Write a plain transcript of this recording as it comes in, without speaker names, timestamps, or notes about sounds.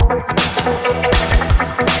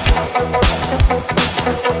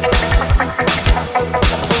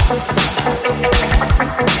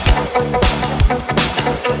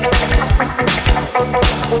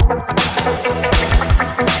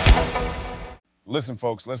Listen,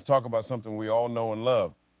 folks, let's talk about something we all know and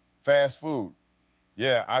love. Fast food.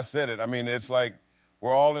 Yeah, I said it. I mean, it's like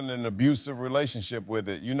we're all in an abusive relationship with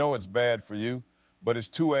it. You know it's bad for you, but it's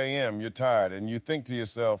 2 a.m., you're tired, and you think to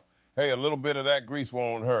yourself, hey, a little bit of that grease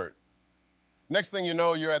won't hurt. Next thing you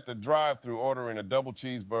know, you're at the drive-thru ordering a double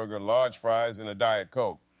cheeseburger, large fries, and a Diet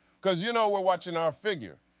Coke. Because you know we're watching our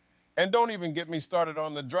figure. And don't even get me started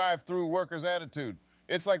on the drive-thru workers' attitude.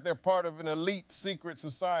 It's like they're part of an elite secret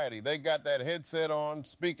society. They got that headset on,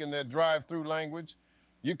 speaking their drive-thru language.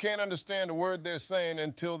 You can't understand a word they're saying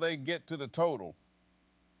until they get to the total.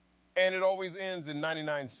 And it always ends in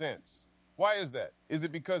 99 cents. Why is that? Is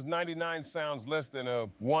it because 99 sounds less than a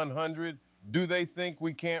 100? Do they think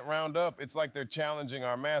we can't round up? It's like they're challenging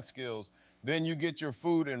our math skills. Then you get your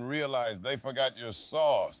food and realize they forgot your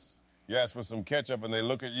sauce. You ask for some ketchup and they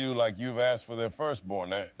look at you like you've asked for their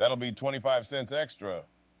firstborn. That'll be 25 cents extra.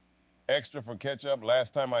 Extra for ketchup?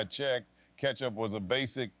 Last time I checked, ketchup was a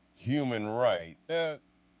basic human right.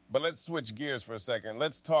 But let's switch gears for a second.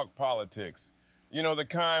 Let's talk politics. You know, the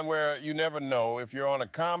kind where you never know if you're on a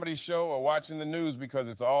comedy show or watching the news because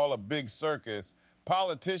it's all a big circus.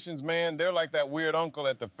 Politicians, man, they're like that weird uncle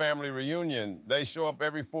at the family reunion. They show up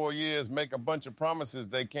every 4 years, make a bunch of promises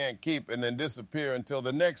they can't keep, and then disappear until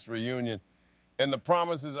the next reunion. And the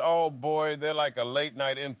promises, oh boy, they're like a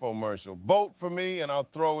late-night infomercial. Vote for me, and I'll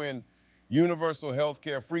throw in universal health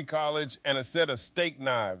care, free college, and a set of steak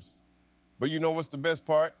knives. But you know what's the best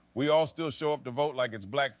part? We all still show up to vote like it's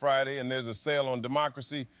Black Friday and there's a sale on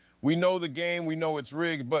democracy. We know the game, we know it's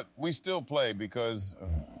rigged, but we still play because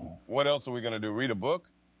what else are we going to do, read a book?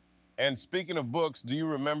 And speaking of books, do you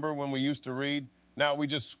remember when we used to read? Now we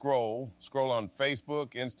just scroll on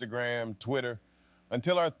Facebook, Instagram, Twitter,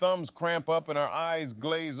 until our thumbs cramp up and our eyes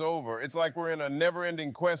glaze over. It's like we're in a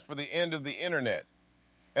never-ending quest for the end of the internet.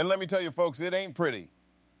 And let me tell you, folks, it ain't pretty.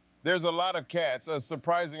 There's a lot of cats, a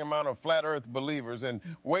surprising amount of flat earth believers, and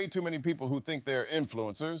way too many people who think they're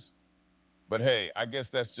influencers. But hey, I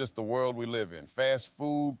guess that's just the world we live in. Fast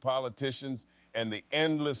food, politicians, and the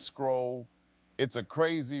endless scroll. It's a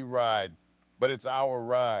crazy ride, but it's our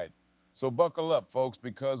ride. So buckle up, folks,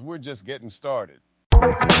 because we're just getting started.